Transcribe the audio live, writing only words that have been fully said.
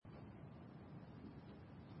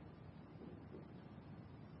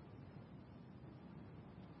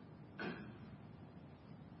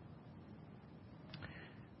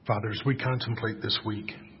Father, as we contemplate this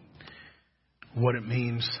week what it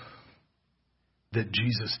means that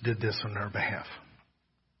Jesus did this on our behalf,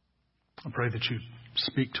 I pray that you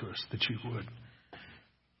speak to us, that you would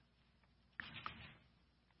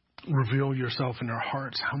reveal yourself in our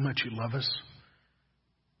hearts, how much you love us,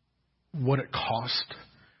 what it cost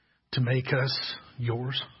to make us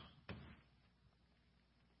yours.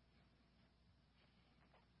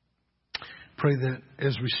 Pray that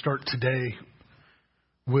as we start today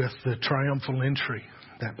with the triumphal entry,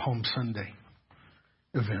 that Palm Sunday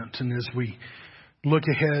event, and as we look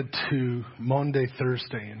ahead to Maundy,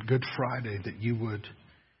 Thursday, and Good Friday, that you would,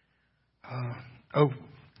 a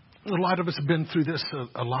lot of us have been through this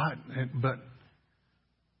a lot, but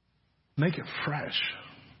make it fresh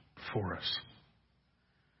for us.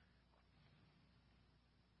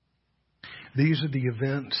 These are the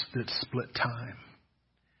events that split time.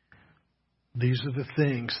 These are the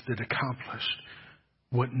things that accomplished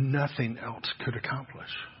what nothing else could accomplish.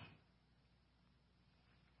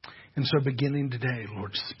 And so beginning today,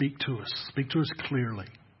 Lord, speak to us clearly,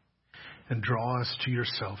 and draw us to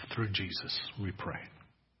yourself through Jesus, we pray.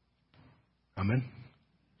 Amen.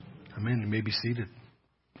 Amen. You may be seated.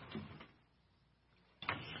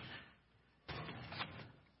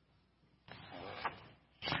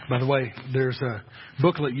 By the way, there's a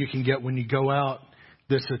booklet you can get when you go out.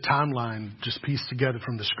 That's a timeline just pieced together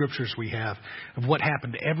from the scriptures we have of what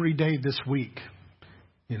happened every day this week,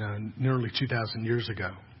 nearly 2,000 years ago.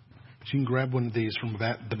 So you can grab one of these from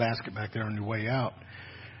the basket back there on your way out.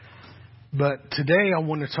 But today I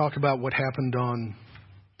want to talk about what happened on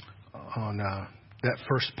that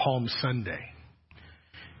first Palm Sunday.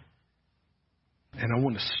 And I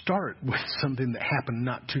want to start with something that happened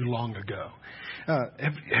not too long ago.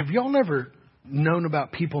 Have y'all ever known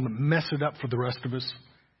about people that mess it up for the rest of us?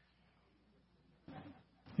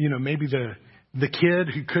 Maybe the kid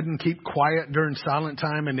who couldn't keep quiet during silent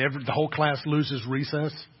time and the whole class loses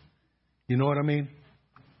recess. You know what I mean?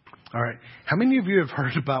 All right. How many of you have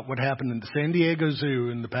heard about what happened in the San Diego Zoo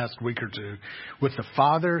in the past week or two with the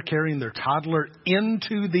father carrying their toddler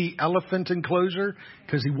into the elephant enclosure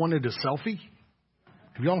because he wanted a selfie?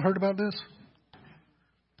 Have y'all heard about this?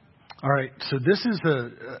 All right. So this is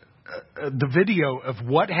the video of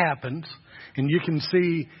what happened, and you can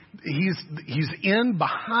see he's in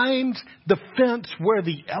behind the fence where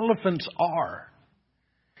the elephants are.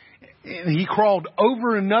 And he crawled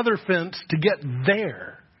over another fence to get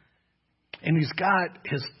there. And he's got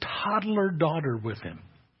his toddler daughter with him.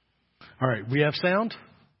 All right, we have sound?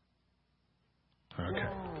 Okay.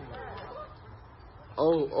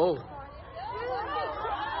 Oh.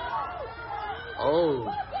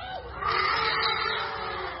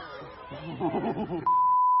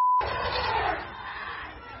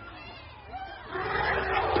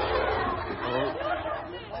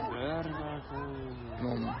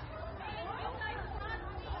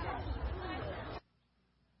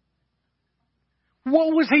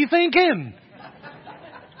 What was he thinking?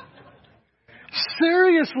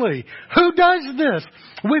 Seriously, who does this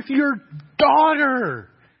with your daughter?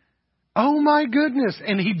 Oh my goodness.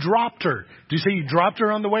 And he dropped her. Do you see he dropped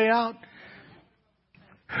her on the way out?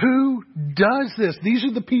 Who does this? These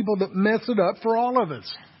are the people that mess it up for all of us.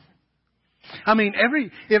 I mean,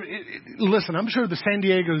 listen, I'm sure the San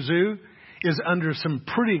Diego Zoo is under some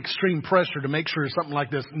pretty extreme pressure to make sure something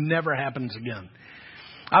like this never happens again.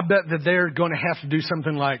 I bet that they're going to have to do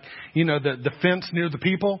something like, the fence near the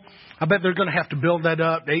people. I bet they're going to have to build that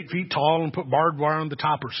up 8 feet tall and put barbed wire on the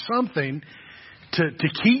top or something to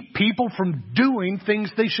keep people from doing things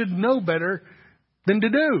they should know better than to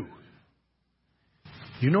do.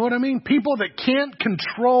 You know what I mean? People that can't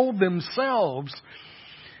control themselves,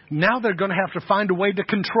 now they're going to have to find a way to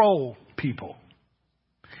control people.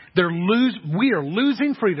 We are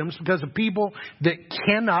losing freedoms because of people that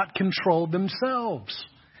cannot control themselves.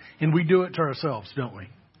 And we do it to ourselves, don't we?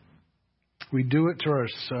 We do it to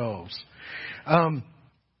ourselves.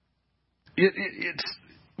 It's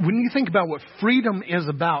when you think about what freedom is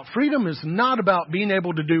about, freedom is not about being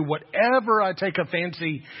able to do whatever I take a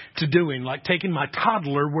fancy to doing, like taking my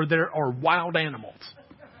toddler where there are wild animals.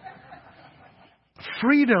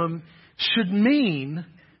 Freedom should mean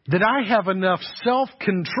that I have enough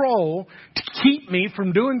self-control to keep me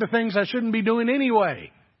from doing the things I shouldn't be doing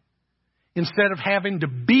anyway, instead of having to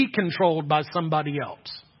be controlled by somebody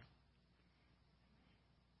else.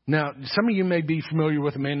 Now, some of you may be familiar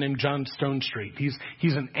with a man named John Stonestreet.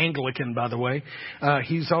 He's an Anglican, by the way.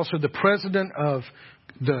 He's also the president of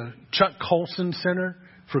the Chuck Colson Center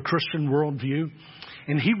for Christian Worldview.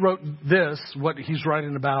 And he wrote this. What he's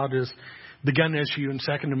writing about is the gun issue and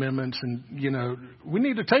Second Amendments. And, we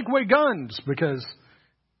need to take away guns because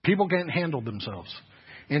People can't handle themselves.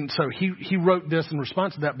 And so he wrote this in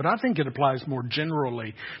response to that, but I think it applies more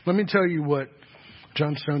generally. Let me tell you what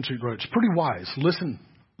John Stonestreet wrote. It's pretty wise. Listen,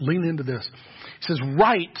 lean into this. He says,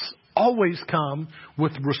 rights always come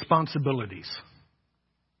with responsibilities.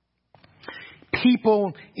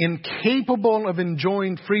 People incapable of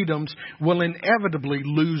enjoying freedoms will inevitably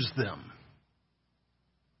lose them.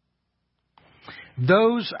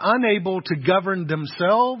 Those unable to govern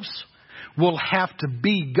themselves will have to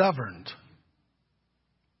be governed.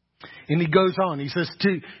 And he goes on. He says,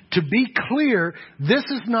 to be clear, this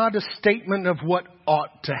is not a statement of what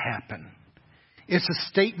ought to happen. It's a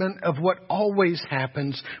statement of what always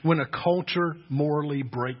happens when a culture morally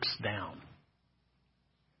breaks down.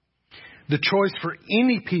 The choice for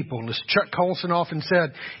any people, as Chuck Colson often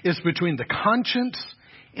said, is between the conscience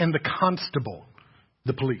and the constable,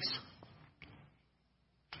 the police.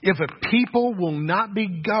 If a people will not be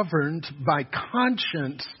governed by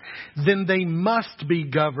conscience, then they must be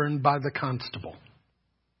governed by the constable.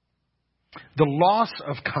 The loss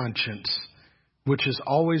of conscience, which is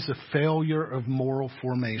always a failure of moral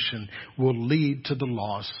formation, will lead to the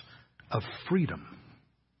loss of freedom.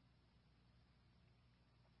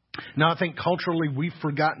 Now, I think culturally we've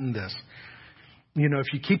forgotten this. You know, if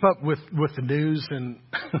you keep up with the news, and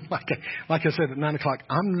like I said at 9 o'clock,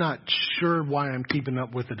 I'm not sure why I'm keeping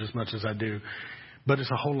up with it as much as I do, but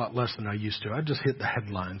it's a whole lot less than I used to. I just hit the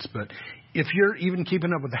headlines. But if you're even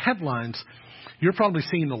keeping up with the headlines, you're probably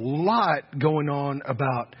seeing a lot going on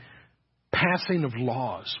about passing of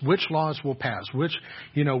laws. Which laws will pass? Which,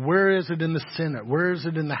 where is it in the Senate? Where is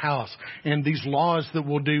it in the House? And these laws that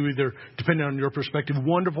will do either, depending on your perspective,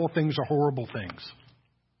 wonderful things or horrible things.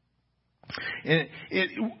 And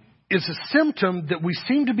it's a symptom that we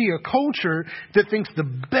seem to be a culture that thinks the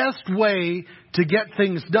best way to get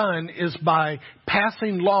things done is by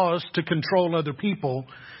passing laws to control other people,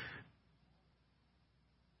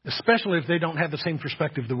 especially if they don't have the same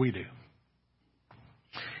perspective that we do.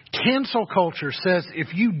 Cancel culture says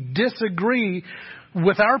if you disagree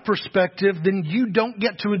with our perspective, then you don't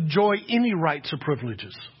get to enjoy any rights or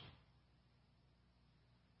privileges.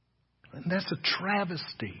 And that's a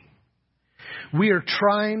travesty. We are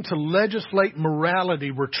trying to legislate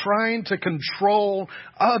morality. We're trying to control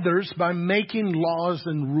others by making laws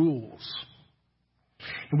and rules.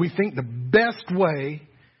 And we think the best way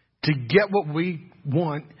to get what we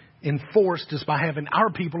want enforced is by having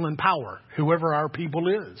our people in power, whoever our people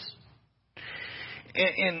is.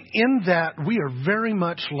 And in that, we are very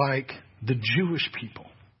much like the Jewish people.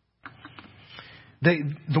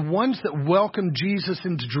 The ones that welcomed Jesus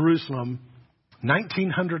into Jerusalem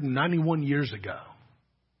 1991 years ago.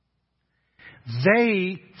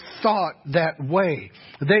 They thought that way.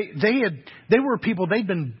 They were people, they'd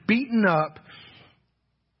been beaten up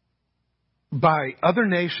by other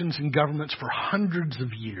nations and governments for hundreds of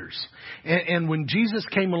years. And when Jesus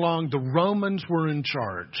came along, the Romans were in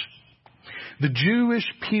charge. The Jewish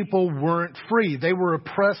people weren't free. They were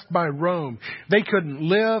oppressed by Rome. They couldn't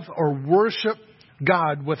live or worship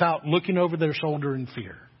God without looking over their shoulder in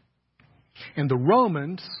fear. And the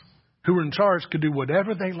Romans, who were in charge, could do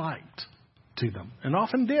whatever they liked to them, and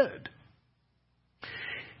often did.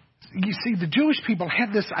 You see, the Jewish people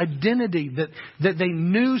had this identity that they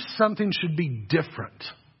knew something should be different.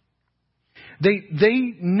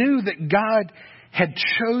 They knew that God had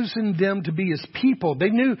chosen them to be His people. They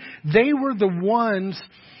knew they were the ones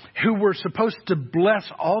who were supposed to bless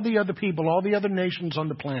all the other people, all the other nations on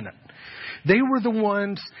the planet. They were the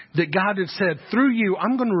ones that God had said, through you,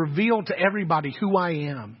 I'm going to reveal to everybody who I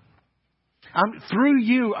am. Through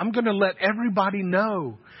you, I'm going to let everybody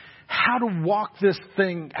know how to walk this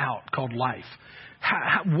thing out called life.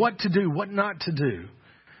 What to do, what not to do.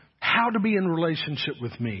 How to be in relationship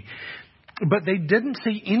with me. But they didn't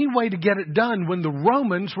see any way to get it done when the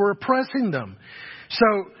Romans were oppressing them.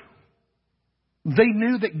 So they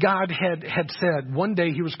knew that God had said one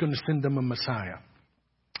day He was going to send them a Messiah.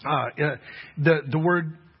 The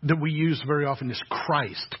word that we use very often is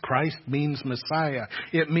Christ. Christ means Messiah.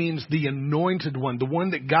 It means the anointed one, the one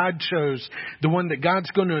that God chose, the one that God's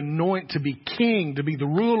going to anoint to be king, to be the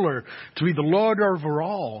ruler, to be the Lord over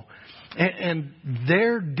all. And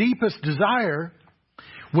their deepest desire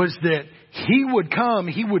was that He would come,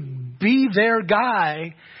 He would be their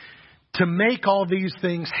guy to make all these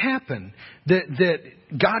things happen. That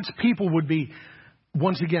God's people would be,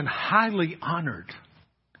 once again, highly honored.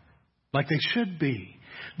 Like they should be.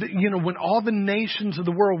 When all the nations of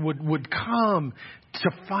the world would come to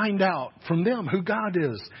find out from them who God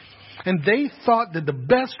is. And they thought that the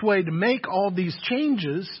best way to make all these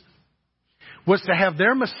changes was to have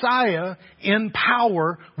their Messiah in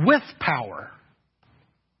power with power.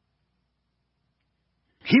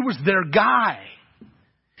 He was their guy.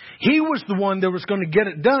 He was the one that was going to get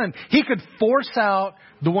it done. He could force out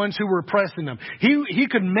the ones who were oppressing them. He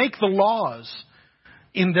could make the laws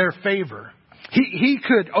in their favor. He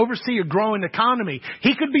could oversee a growing economy.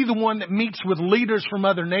 He could be the one that meets with leaders from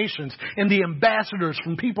other nations and the ambassadors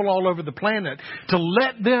from people all over the planet to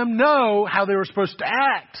let them know how they were supposed to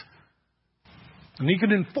act. And he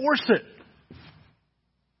could enforce it.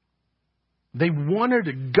 They wanted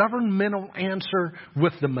a governmental answer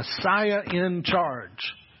with the Messiah in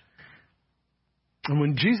charge. And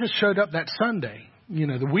when Jesus showed up that Sunday,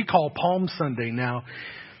 that we call Palm Sunday now,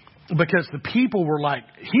 because the people were like,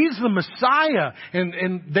 He's the Messiah.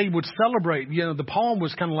 And they would celebrate. The palm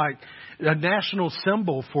was kind of like a national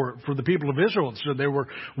symbol for the people of Israel. So they were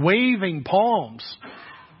waving palms.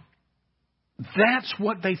 That's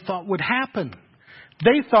what they thought would happen.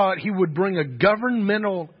 They thought He would bring a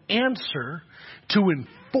governmental answer to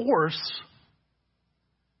enforce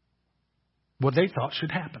what they thought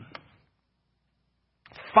should happen.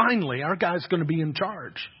 Finally, our guy's going to be in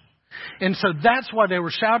charge. And so that's why they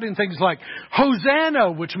were shouting things like,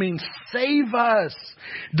 Hosanna, which means save us,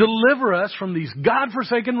 deliver us from these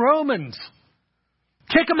God-forsaken Romans.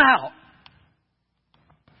 Kick them out.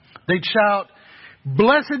 They'd shout,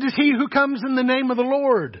 blessed is he who comes in the name of the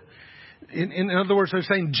Lord. In other words, they're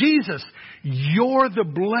saying, Jesus, you're the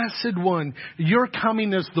blessed one. Your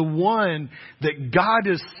coming is the one that God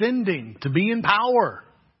is sending to be in power.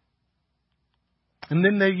 And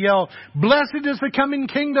then they yell, blessed is the coming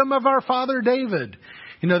kingdom of our father David.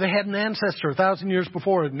 They had an ancestor 1,000 years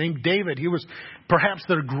before named David. He was perhaps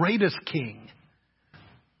their greatest king.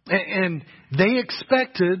 And they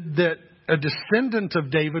expected that a descendant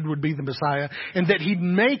of David would be the Messiah and that He'd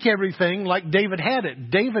make everything like David had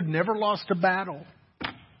it. David never lost a battle.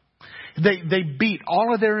 They beat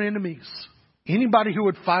all of their enemies. Anybody who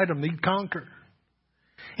would fight them, they'd conquer.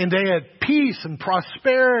 And they had peace and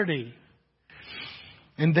prosperity.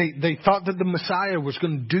 And they thought that the Messiah was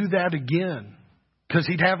going to do that again because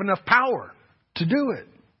He'd have enough power to do it.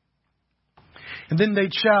 And then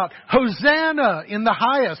they'd shout, Hosanna in the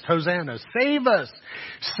highest. Hosanna, save us.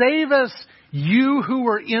 Save us, you who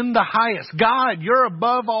are in the highest. God, you're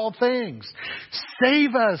above all things.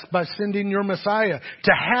 Save us by sending your Messiah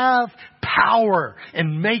to have power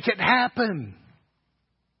and make it happen.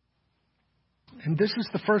 And this is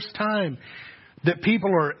the first time that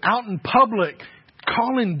people are out in public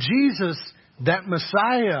calling Jesus that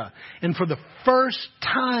Messiah. And for the first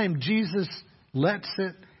time, Jesus lets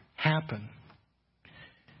it happen.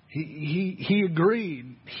 He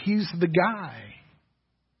agreed. He's the guy.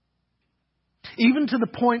 Even to the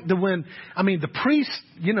point that the priests,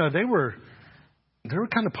 they were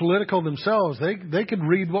kind of political themselves. They could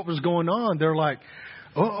read what was going on. They're like,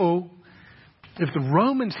 if the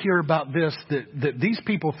Romans hear about this, that these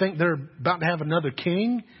people think they're about to have another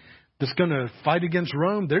king that's going to fight against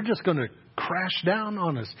Rome, they're just going to crash down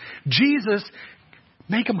on us. Jesus,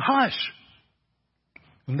 make them hush.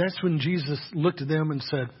 And that's when Jesus looked at them and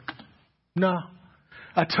said, no,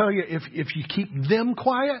 I tell you, if you keep them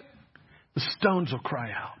quiet, the stones will cry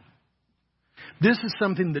out. This is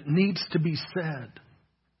something that needs to be said.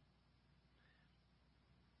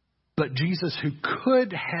 But Jesus, who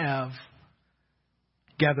could have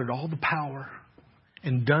gathered all the power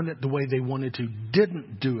and done it the way they wanted to,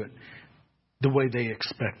 didn't do it the way they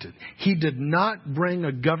expected. He did not bring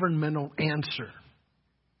a governmental answer.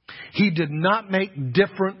 He did not make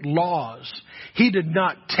different laws. He did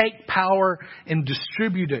not take power and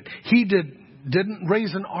distribute it. He didn't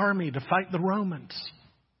raise an army to fight the Romans.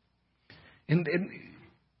 And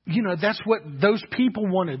that's what those people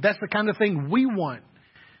wanted. That's the kind of thing we want,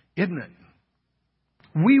 isn't it?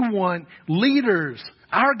 We want leaders,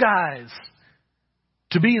 our guys,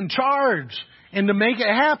 to be in charge and to make it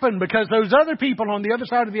happen, because those other people on the other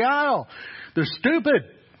side of the aisle, they're stupid.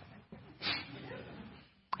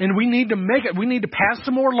 And we need to make it. We need to pass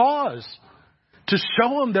some more laws to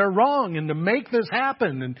show them they're wrong and to make this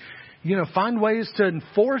happen, and find ways to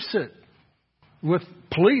enforce it with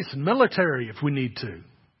police and military if we need to.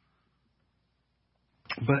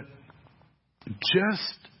 But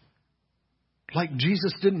just like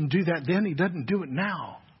Jesus didn't do that then, He doesn't do it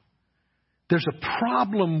now. There's a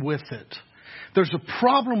problem with it. There's a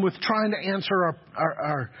problem with trying to answer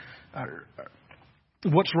our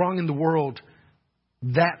what's wrong in the world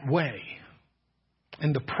that way.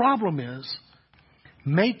 And the problem is,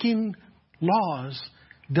 making laws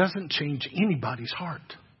doesn't change anybody's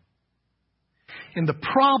heart. And the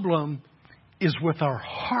problem is with our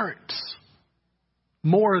hearts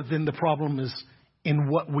more than the problem is in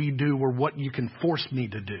what we do or what you can force me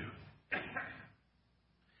to do.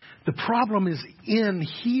 The problem is in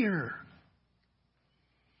here.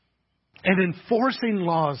 And enforcing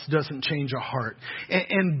laws doesn't change a heart.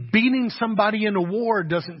 And beating somebody in a war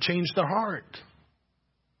doesn't change their heart.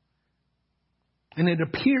 And it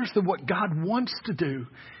appears that what God wants to do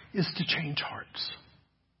is to change hearts.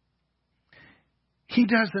 He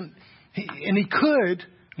doesn't, and He could,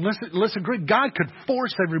 let's agree, God could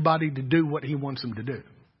force everybody to do what He wants them to do.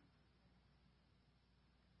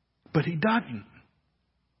 But He doesn't.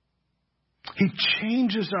 He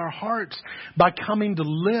changes our hearts by coming to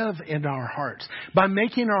live in our hearts, by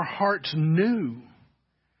making our hearts new.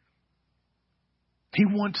 He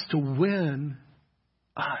wants to win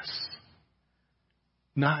us,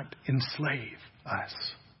 not enslave us.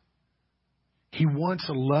 He wants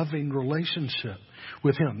a loving relationship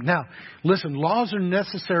with Him. Now, listen, laws are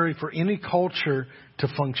necessary for any culture to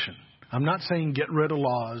function. I'm not saying get rid of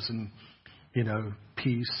laws and,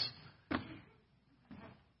 peace.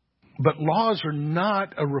 But laws are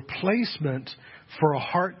not a replacement for a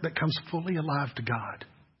heart that comes fully alive to God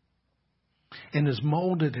and is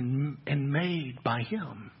molded and made by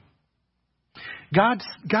Him. God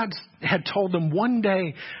had told them one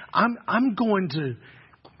day, I'm going to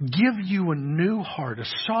give you a new heart, a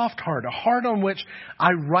soft heart, a heart on which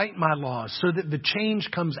I write my laws so that the change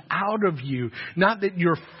comes out of you, not that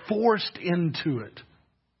you're forced into it.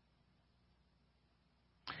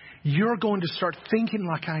 You're going to start thinking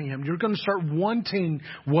like I am. You're going to start wanting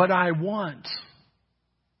what I want.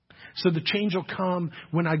 So the change will come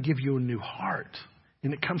when I give you a new heart.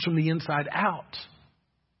 And it comes from the inside out.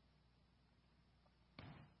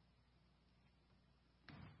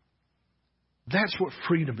 That's what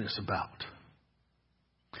freedom is about.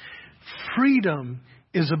 Freedom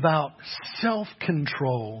is about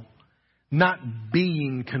self-control, not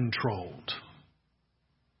being controlled.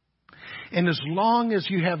 And as long as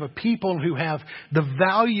you have a people who have the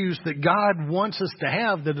values that God wants us to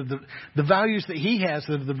have, that are the values that He has,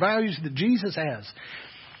 that are the values that Jesus has,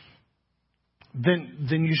 then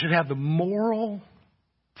you should have the moral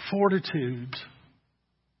fortitude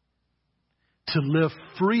to live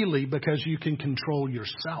freely because you can control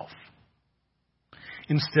yourself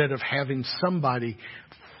instead of having somebody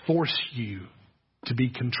force you to be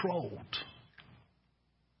controlled.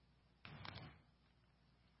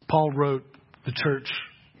 Paul wrote the church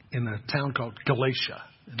in a town called Galatia,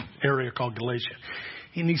 an area called Galatia.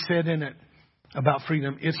 And he said in it about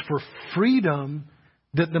freedom, it's for freedom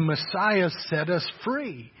that the Messiah set us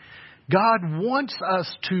free. God wants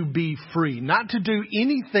us to be free, not to do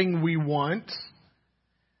anything we want,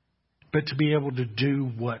 but to be able to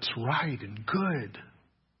do what's right and good.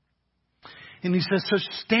 And he says, so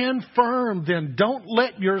stand firm then. Don't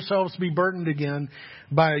let yourselves be burdened again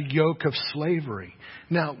by a yoke of slavery.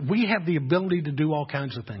 Now, we have the ability to do all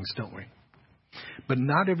kinds of things, don't we? But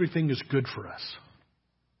not everything is good for us.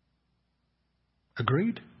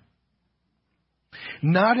 Agreed?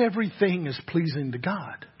 Not everything is pleasing to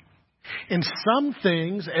God. And some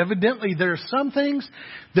things, evidently there are some things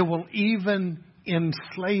that will even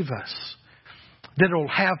enslave us, that will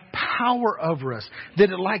have power over us, that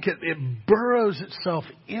it burrows itself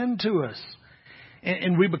into us,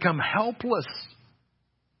 and we become helpless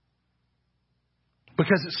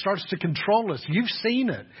because it starts to control us. You've seen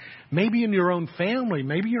it, maybe in your own family,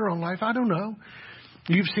 maybe your own life, I don't know.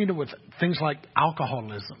 You've seen it with things like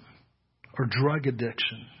alcoholism or drug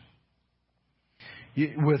addiction,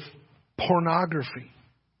 with pornography,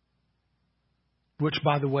 which,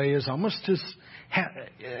 by the way, is almost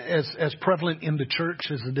as prevalent in the church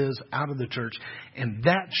as it is out of the church. And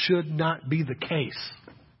that should not be the case.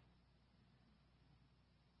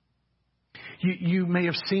 You may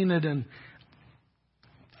have seen it in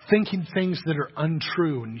thinking things that are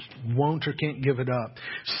untrue and you won't or can't give it up.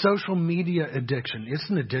 Social media addiction. It's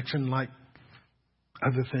an addiction like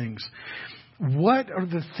other things. What are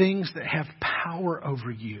the things that have power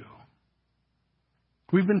over you?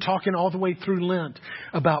 We've been talking all the way through Lent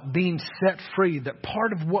about being set free, that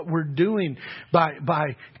part of what we're doing by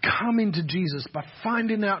coming to Jesus, by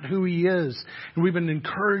finding out who He is, and we've been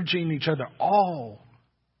encouraging each other all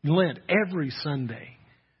Lent, every Sunday,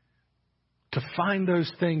 to find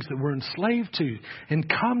those things that we're enslaved to and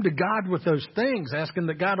come to God with those things, asking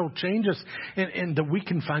that God will change us and that we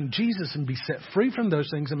can find Jesus and be set free from those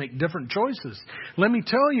things and make different choices. Let me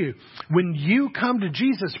tell you, when you come to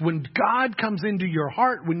Jesus, when God comes into your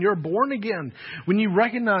heart, when you're born again, when you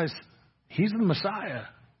recognize He's the Messiah,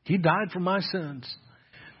 He died for my sins,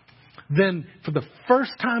 then for the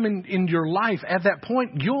first time in your life, at that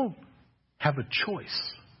point, you'll have a choice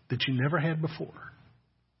that you never had before.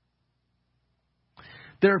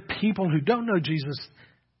 There are people who don't know Jesus.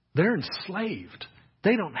 They're enslaved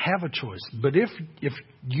They don't have a choice. But if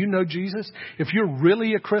you know Jesus, if you're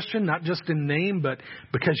really a Christian, not just in name, but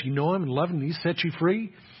because you know Him and love Him and He set you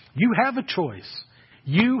free, you have a choice.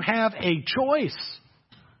 You have a choice.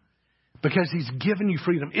 Because He's given you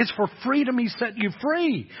freedom. It's for freedom He set you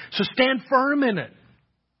free. So stand firm in it.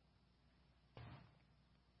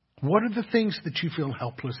 What are the things that you feel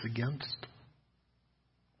helpless against?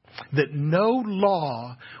 That no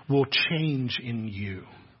law will change in you.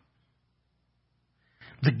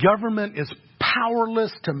 The government is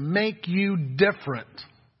powerless to make you different.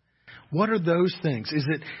 What are those things? Is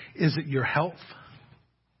it your health?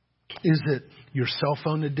 Is it your cell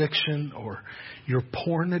phone addiction or your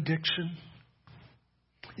porn addiction?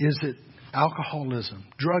 Is it alcoholism,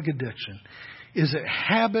 drug addiction? Is it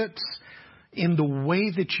habits in the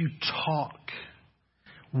way that you talk,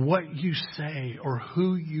 what you say, or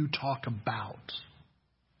who you talk about?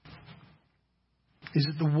 Is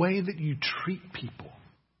it the way that you treat people?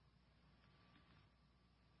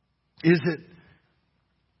 Is it?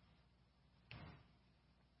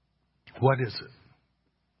 What is it?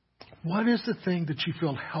 What is the thing that you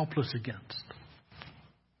feel helpless against?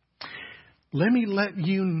 Let me let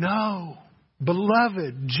you know,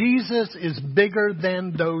 beloved, Jesus is bigger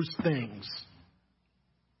than those things.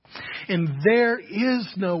 And there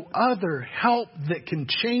is no other help that can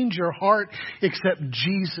change your heart except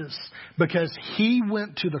Jesus, because He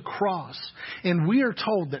went to the cross. And we are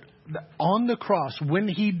told that on the cross, when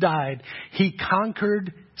He died, He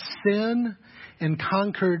conquered sin and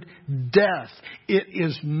conquered death. It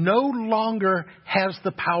is no longer has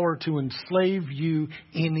the power to enslave you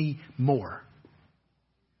anymore.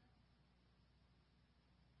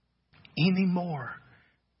 Anymore.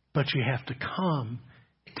 But you have to come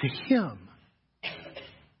to Him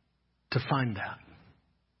to find that.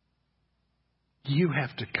 You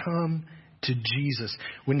have to come to Jesus.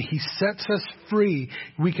 When He sets us free,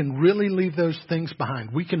 we can really leave those things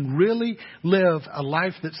behind. We can really live a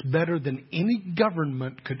life that's better than any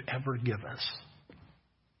government could ever give us.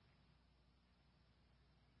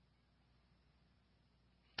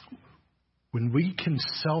 When we can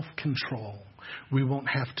self-control, we won't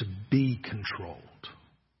have to be controlled.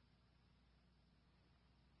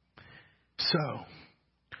 So,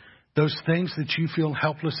 those things that you feel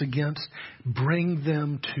helpless against, bring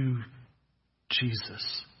them to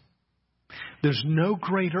Jesus. There's no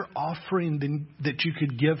greater offering that you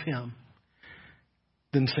could give Him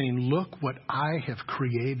than saying, look what I have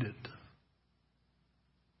created.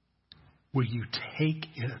 Will you take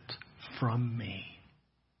it from me?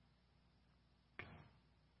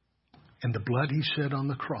 And the blood He shed on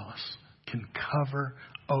the cross can cover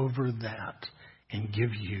over that and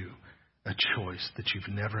give you a choice that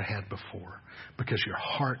you've never had before, because your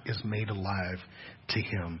heart is made alive to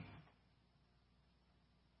Him.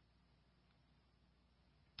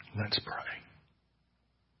 Let's pray.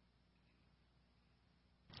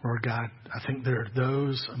 Lord God, I think there are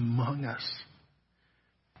those among us,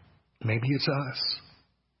 maybe it's us,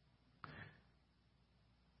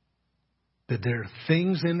 that there are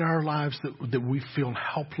things in our lives that we feel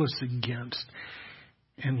helpless against.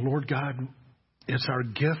 And Lord God, it's our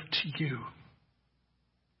gift to You.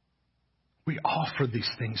 We offer these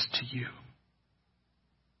things to You.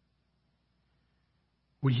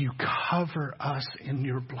 Will You cover us in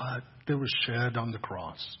Your blood that was shed on the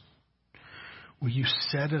cross? Will You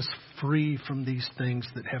set us free from these things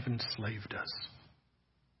that have enslaved us?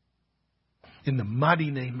 In the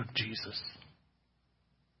mighty name of Jesus.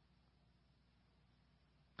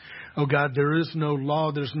 Oh God, there is no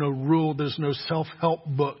law, there's no rule, there's no self-help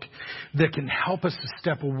book that can help us to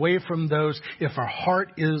step away from those if our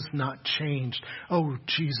heart is not changed. Oh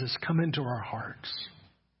Jesus, come into our hearts.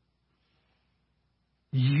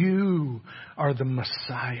 You are the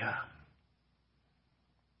Messiah.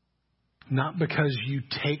 Not because You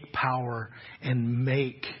take power and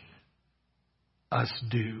make us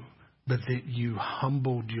do, but that You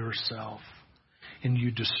humbled Yourself and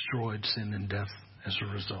You destroyed sin and death as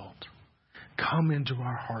a result. Come into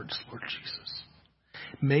our hearts, Lord Jesus.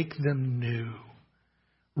 Make them new.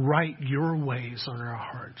 Write Your ways on our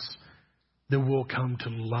hearts, that we'll come to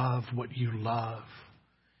love what You love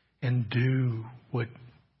and do what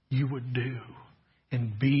You would do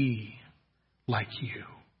and be like You.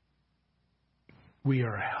 We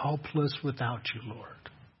are helpless without You, Lord.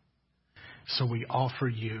 So we offer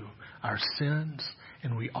You our sins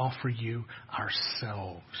and we offer You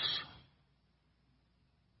ourselves.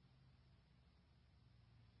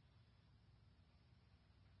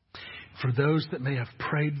 For those that may have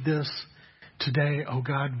prayed this today, oh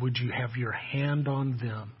God, would You have Your hand on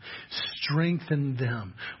them? strengthen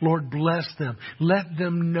them. Lord, bless them. Let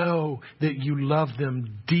them know that you love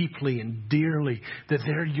them deeply and dearly, that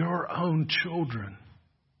they're your own children.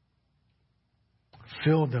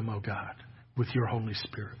 Fill them, oh God, with your Holy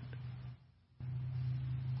Spirit,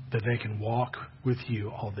 that they can walk with you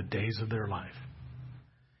all the days of their life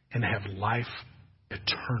and have life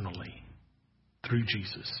eternally. Through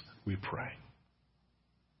Jesus, we pray.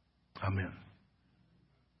 Amen.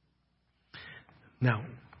 Now,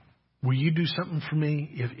 will you do something for me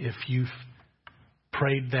if you've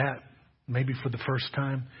prayed that maybe for the first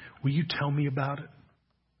time? Will you tell me about it?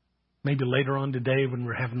 Maybe later on today when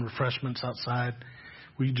we're having refreshments outside,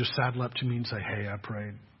 will you just saddle up to me and say, hey, I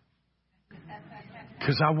prayed?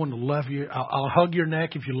 Because I want to love you. I'll hug your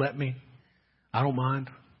neck if you let me. I don't mind.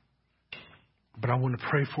 But I want to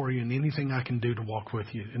pray for you and anything I can do to walk with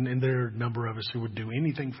you. And there are a number of us who would do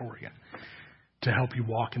anything for you to help you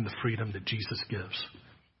walk in the freedom that Jesus gives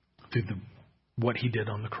through what he did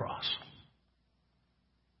on the cross.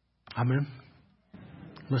 Amen.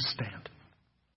 Let's stand.